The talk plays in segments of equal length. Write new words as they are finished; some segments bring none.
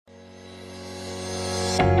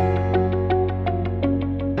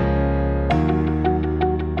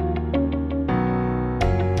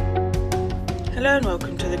Hello and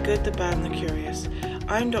welcome to The Good, the Bad and the Curious.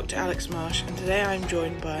 I'm Dr Aleks Marsh and today I'm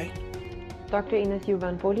joined by Dr. Ines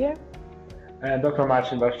Juvan-Beaulieu and Dr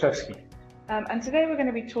Marcin Barszczewski. And today we're going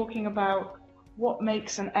to be talking about what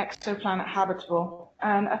makes an exoplanet habitable.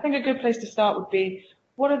 And I think a good place to start would be,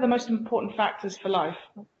 what are the most important factors for life?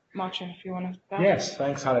 Marcin, if you want to start. Yes,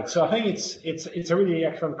 thanks, Alex. So I think it's a really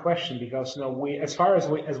excellent question because as far as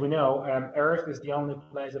we know, Earth is the only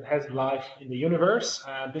place that has life in the universe.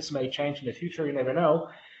 This may change in the future, you never know.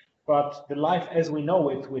 But the life as we know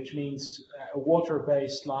it, which means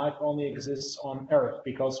water-based life, only exists on Earth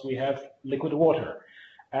because we have liquid water.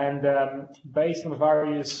 And based on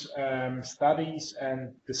various studies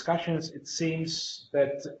and discussions, it seems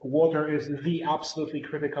that water is the absolutely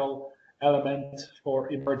critical element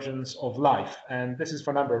for emergence of life. And this is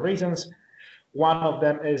for a number of reasons. One of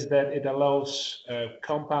them is that it allows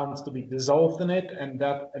compounds to be dissolved in it, and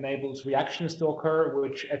that enables reactions to occur,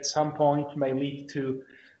 which at some point may lead to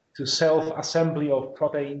self-assembly of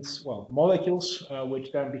proteins, well, molecules,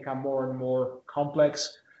 which then become more and more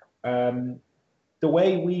complex. The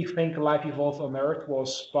way we think life evolved on Earth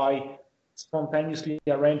was by spontaneously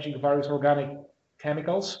arranging various organic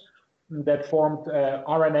chemicals that formed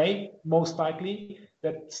RNA, most likely,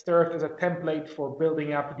 that served as a template for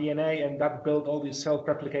building up DNA, and that built all these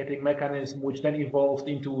self-replicating mechanisms, which then evolved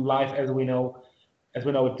into life as we know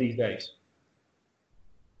it these days.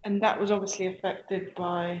 And that was obviously affected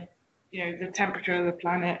by, the temperature of the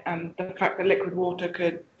planet and the fact that liquid water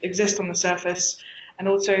could exist on the surface, and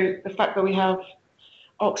also the fact that we have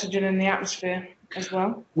oxygen in the atmosphere as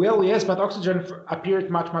well. Well, yes, but oxygen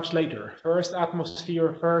appeared much later. First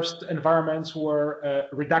environments were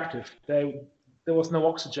reductive. There was no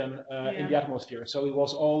oxygen in the atmosphere, so it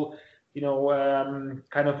was all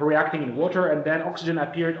kind of reacting in water, and then oxygen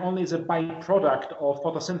appeared only as a byproduct of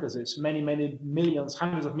photosynthesis many millions,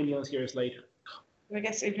 hundreds of millions years later. I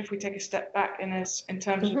guess even if we take a step back in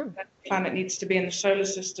terms of that the planet needs to be in the solar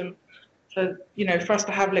system for us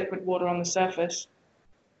to have liquid water on the surface.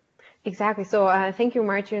 Exactly. So thank you,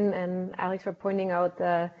 Marcin and Alex, for pointing out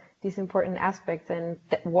these important aspects. And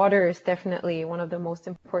water is definitely one of the most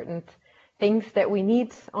important things that we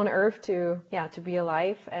need on Earth to be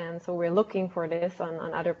alive. And so we're looking for this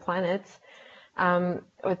on other planets.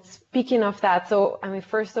 But speaking of that, so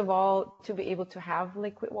first of all, to be able to have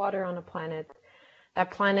liquid water on a planet, that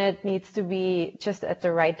planet needs to be just at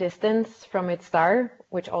the right distance from its star,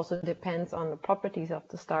 which also depends on the properties of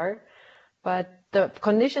the star. But the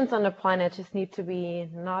conditions on the planet just need to be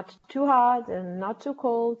not too hot and not too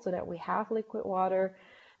cold so that we have liquid water.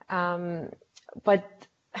 But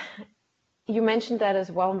you mentioned that as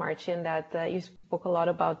well, Marcin, that you spoke a lot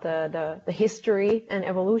about the history and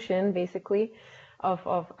evolution, basically,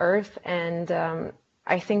 of Earth. And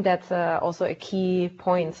I think that's also a key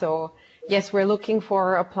point. So yes, we're looking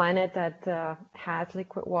for a planet that has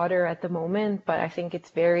liquid water at the moment, but I think it's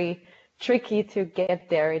very tricky to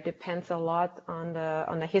get there. It depends a lot on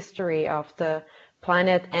the history of the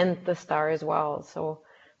planet and the star as well. So,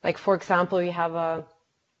 like for example, you have a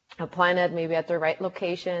planet maybe at the right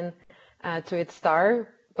location to its star,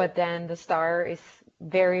 but then the star is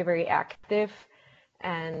very active,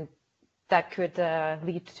 and that could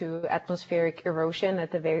lead to atmospheric erosion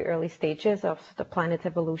at the very early stages of the planet's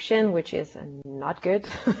evolution, which is not good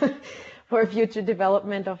for future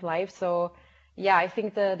development of life. So yeah, I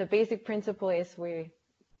think the basic principle is we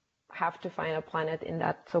have to find a planet in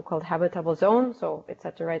that so-called habitable zone. So it's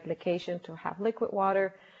at the right location to have liquid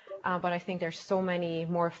water. But I think there's so many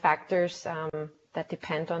more factors that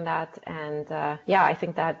depend on that. And I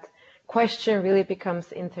think that question really becomes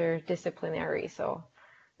interdisciplinary. So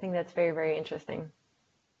I think that's very interesting.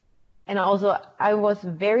 And also, I was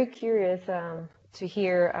very curious to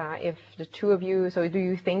hear if the two of you, so do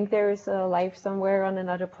you think there is life somewhere on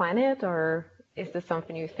another planet, or is this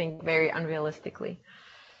something you think very unrealistically?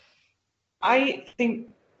 I think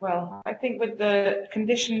with the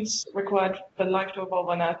conditions required for life to evolve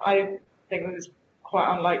on Earth, I think it is quite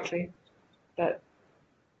unlikely that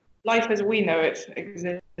life as we know it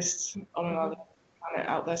exists on another planet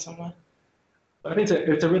out there somewhere. I think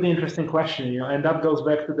it's a really interesting question, and that goes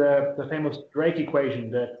back to the famous Drake equation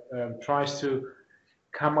that tries to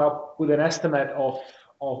come up with an estimate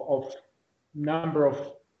of number of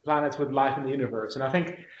planets with life in the universe. And I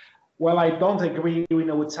think, well, I don't agree,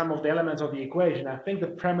 with some of the elements of the equation. I think the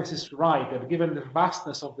premise is right, that given the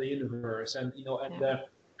vastness of the universe and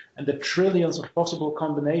the trillions of possible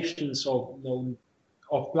combinations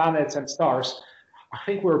of planets and stars, I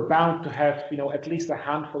think we're bound to have, at least a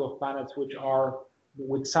handful of planets which are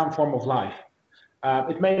with some form of life.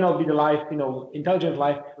 It may not be the life, intelligent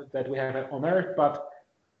life that we have on Earth, but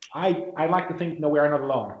I like to think, we are not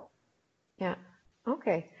alone. Yeah.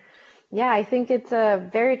 Okay. Yeah, I think it's a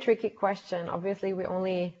very tricky question. Obviously, we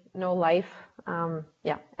only know life,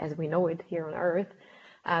 as we know it here on Earth.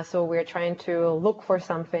 So we're trying to look for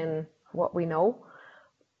something what we know.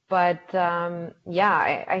 But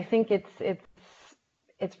I think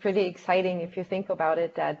it's pretty exciting if you think about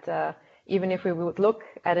it, that even if we would look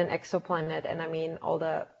at an exoplanet, and I mean all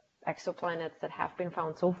the exoplanets that have been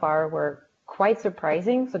found so far were quite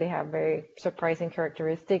surprising. So they have very surprising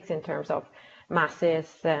characteristics in terms of masses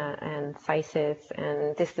and sizes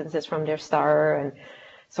and distances from their star, and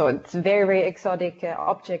so it's very, very exotic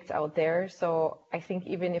objects out there. So I think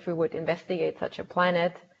even if we would investigate such a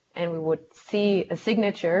planet and we would see a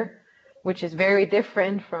signature which is very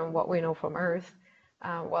different from what we know from Earth,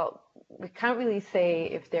 we can't really say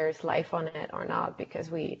if there's life on it or not, because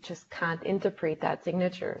we just can't interpret that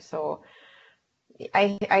signature. So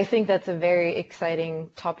I think that's a very exciting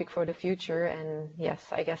topic for the future. And yes,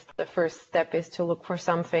 I guess the first step is to look for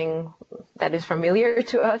something that is familiar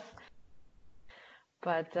to us.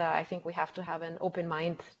 But I think we have to have an open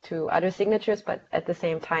mind to other signatures, but at the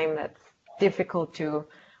same time, that's difficult to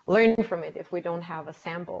learn from it if we don't have a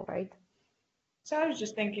sample, right? So I was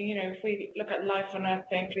just thinking, if we look at life on Earth,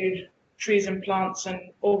 they include trees and plants and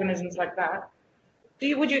organisms like that.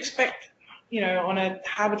 Would you expect, on a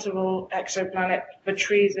habitable exoplanet, for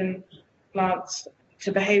trees and plants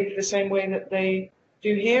to behave the same way that they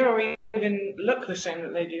do here, or even look the same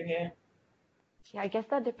that they do here? Yeah, I guess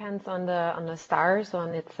that depends on the stars, on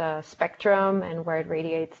its spectrum and where it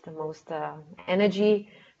radiates the most energy,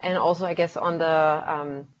 and also I guess on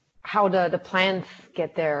the how the plants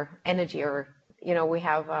get their energy. Or we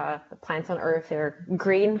have the plants on Earth, they're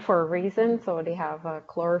green for a reason, so they have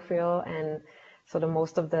chlorophyll, and so the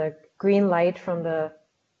most of the green light from the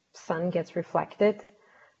sun gets reflected,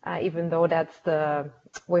 even though that's the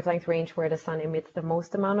wavelength range where the sun emits the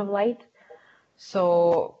most amount of light.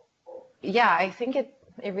 So yeah, I think it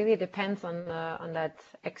really depends on that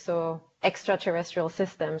extraterrestrial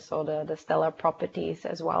system, so the stellar properties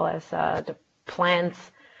as well as the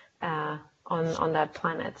plants on that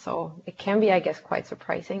planet. So it can be, I guess, quite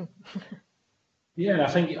surprising. Yeah,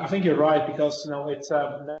 I think you're right, because it's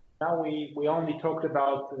now we only talked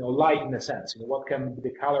about light in a sense. What can be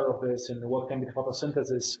the color of this, and what can be the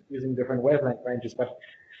photosynthesis using different wavelength ranges, but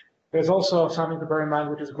there's also something to bear in mind,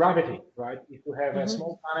 which is gravity, right? If you have a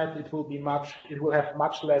small planet, it will have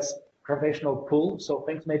much less gravitational pull. So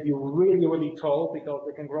things may be really, really tall because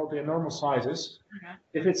they can grow to enormous sizes.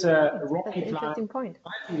 If it's a rocky planet,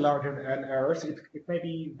 slightly larger than Earth, it may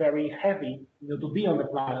be very heavy, to be on the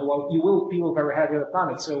planet. Well, you will feel very heavy on the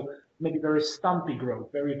planet. So maybe very stumpy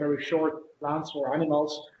growth, very, very short plants or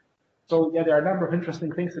animals. So yeah, there are a number of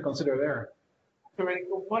interesting things to consider there. That's a really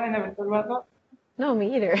cool point. I never thought about that. No,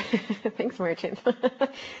 me either. Thanks, Marcin.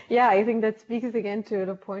 Yeah, I think that speaks again to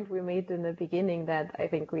the point we made in the beginning, that I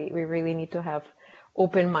think we really need to have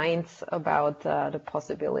open minds about the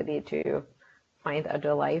possibility to find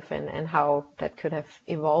other life and how that could have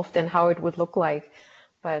evolved and how it would look like.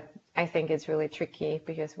 But I think it's really tricky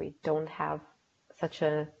because we don't have such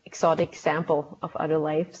an exotic sample of other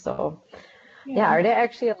life. So yeah, are there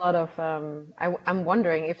actually a lot of, I'm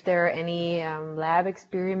wondering if there are any lab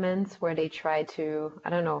experiments where they try to,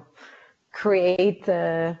 I don't know, create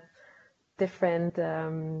different,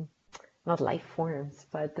 not life forms,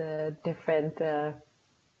 but different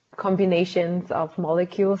combinations of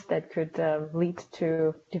molecules that could lead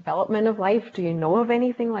to development of life? Do you know of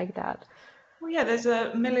anything like that? Well, yeah, there's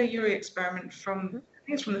a Miller-Urey experiment from, I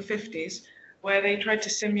think it's from the 50s, where they tried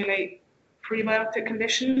to simulate prebiotic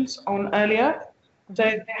conditions on early Earth. So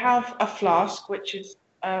they have a flask which is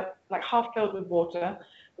like half filled with water,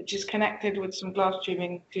 which is connected with some glass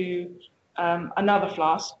tubing to another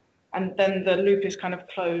flask, and then the loop is kind of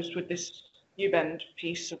closed with this U-bend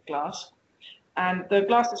piece of glass. And the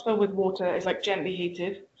glass that's filled with water is like gently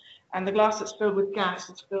heated, and the glass that's filled with gas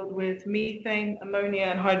is filled with methane, ammonia,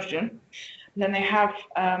 and hydrogen. And then they have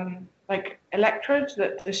like electrodes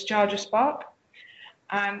that discharge a spark.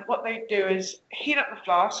 And what they do is heat up the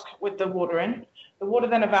flask with the water in. The water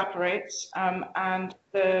then evaporates, and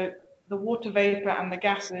the water vapor and the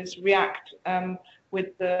gases react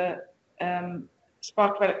with the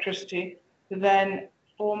spark of electricity to then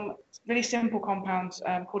form really simple compounds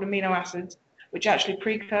called amino acids, which are actually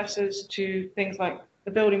precursors to things like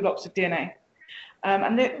the building blocks of DNA.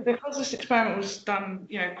 Because this experiment was done,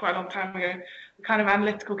 quite a long time ago, the kind of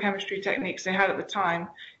analytical chemistry techniques they had at the time,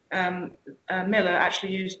 Miller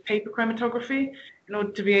actually used paper chromatography in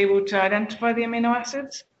order to be able to identify the amino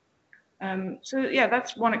acids. So yeah,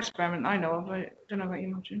 that's one experiment I know of. I don't know about you,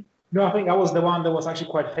 Marcin. No, I think that was the one that was actually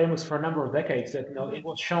quite famous for a number of decades. That it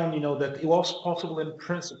was shown, that it was possible in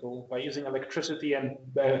principle by using electricity and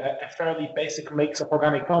a fairly basic mix of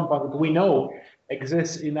organic compound that we know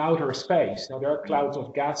exists in outer space. Now there are clouds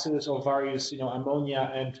of gases of various, ammonia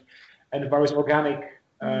and various organic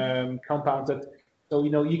compounds that. So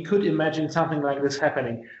you could imagine something like this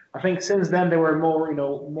happening. I think since then there were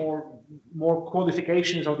more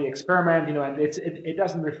qualifications of the experiment, and it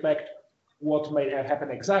doesn't reflect what may have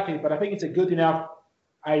happened exactly, but I think it's a good enough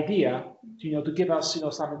idea to give us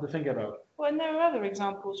something to think about. Well, and there are other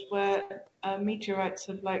examples where meteorites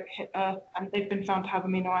have hit Earth and they've been found to have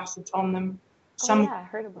amino acids on them. I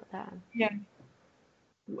heard about that. Yeah.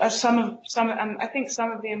 And I think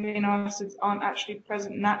some of the amino acids aren't actually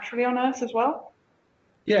present naturally on Earth as well.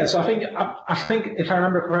 Yeah, so I think if I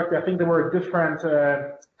remember correctly, I think there were different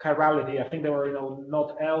chirality. I think there were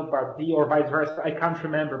not L but D or vice versa. I can't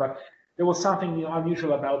remember, but there was something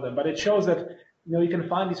unusual about them. But it shows that you can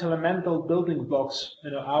find these elemental building blocks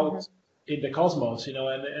out in the cosmos. And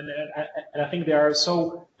I think they are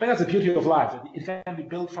so. I think that's the beauty of life. It can be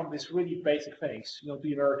built from these really basic things. To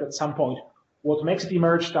emerge at some point. What makes it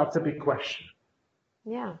emerge? That's a big question.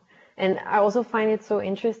 Yeah, and I also find it so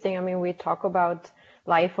interesting. I mean, we talk about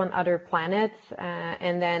life on other planets,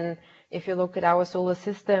 and then if you look at our solar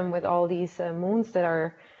system with all these moons that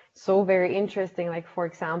are so very interesting, like for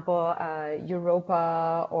example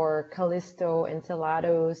Europa or Callisto,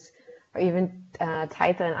 Enceladus, or even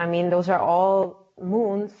Titan. I mean, those are all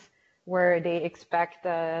moons where they expect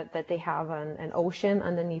that they have an ocean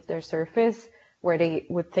underneath their surface where they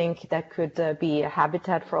would think that could be a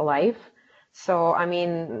habitat for life. So I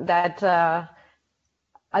mean that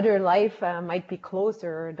other life might be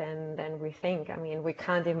closer than we think. I mean, we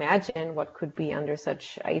can't imagine what could be under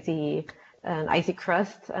such icy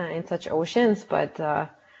crust in such oceans. But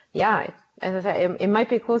yeah, as I said, it might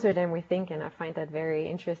be closer than we think, and I find that very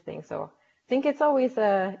interesting. So I think it's always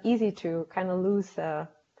easy to kind of lose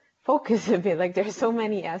focus a bit. Like there's so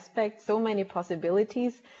many aspects, so many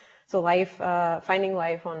possibilities. So finding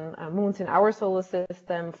life on moons in our solar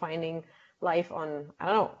system, finding life on, I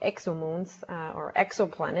don't know, exomoons or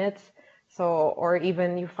exoplanets. So, or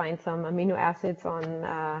even you find some amino acids on,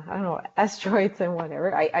 I don't know, asteroids and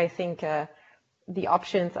whatever. I think the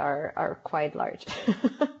options are quite large.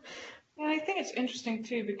 Yeah, I think it's interesting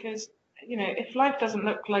too, because, if life doesn't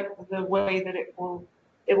look like the way that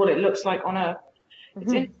it looks like on Earth,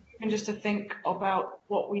 it's interesting just to think about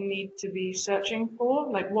what we need to be searching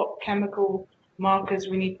for, like what chemical markers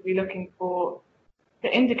we need to be looking for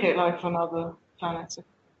to indicate life on other planets.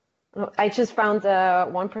 I just found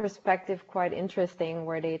one perspective quite interesting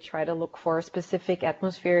where they try to look for specific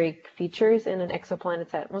atmospheric features in an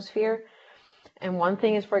exoplanet's atmosphere. And one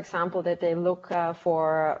thing is, for example, that they look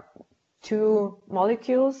for two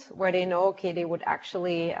molecules where they know, okay, they would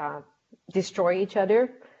actually destroy each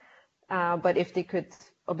other. But if they could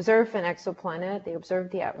observe an exoplanet, they observe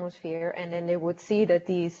the atmosphere, and then they would see that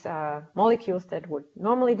these molecules that would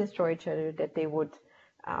normally destroy each other, that they would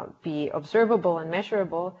be observable and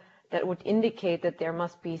measurable, that would indicate that there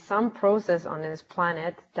must be some process on this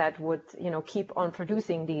planet that would, keep on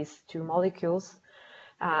producing these two molecules.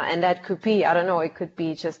 And that could be, I don't know, it could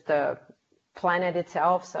be just the planet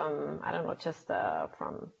itself, just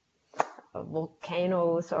from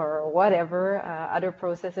volcanoes or whatever, other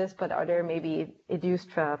processes, but other maybe induced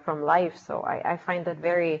from life. So I find that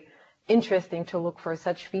very interesting to look for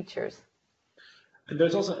such features. And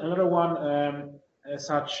there's also another one,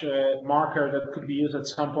 such marker that could be used at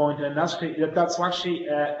some point, and that's actually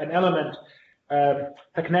an element,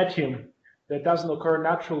 technetium, that doesn't occur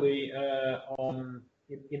naturally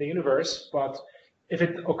in the universe, but if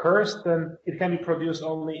it occurs, then it can be produced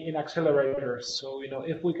only in accelerators. So,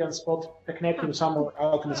 if we can spot technetium somewhere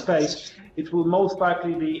out in space, it will most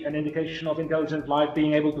likely be an indication of intelligent life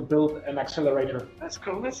being able to build an accelerator. That's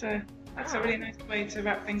cool. That's a really nice way to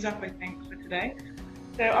wrap things up, I think, for today.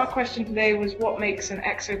 So our question today was, what makes an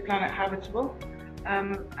exoplanet habitable?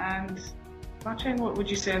 And Marcin, what would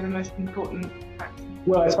you say are the most important factors?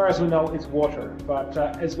 Well, as far as we know, it's water. But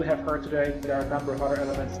as we have heard today, there are a number of other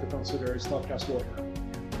elements to consider. It's not just water.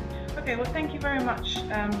 Okay, well, thank you very much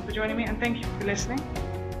for joining me, and thank you for listening.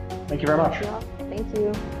 Thank you very much. Thank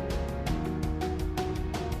you.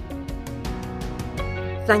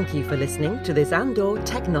 Thank you for listening to this Andor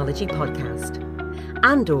Technology Podcast.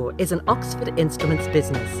 Andor is an Oxford Instruments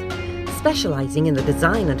business, specialising in the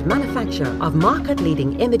design and manufacture of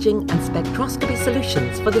market-leading imaging and spectroscopy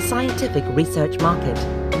solutions for the scientific research market.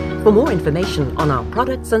 For more information on our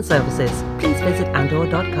products and services, please visit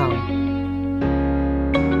andor.com.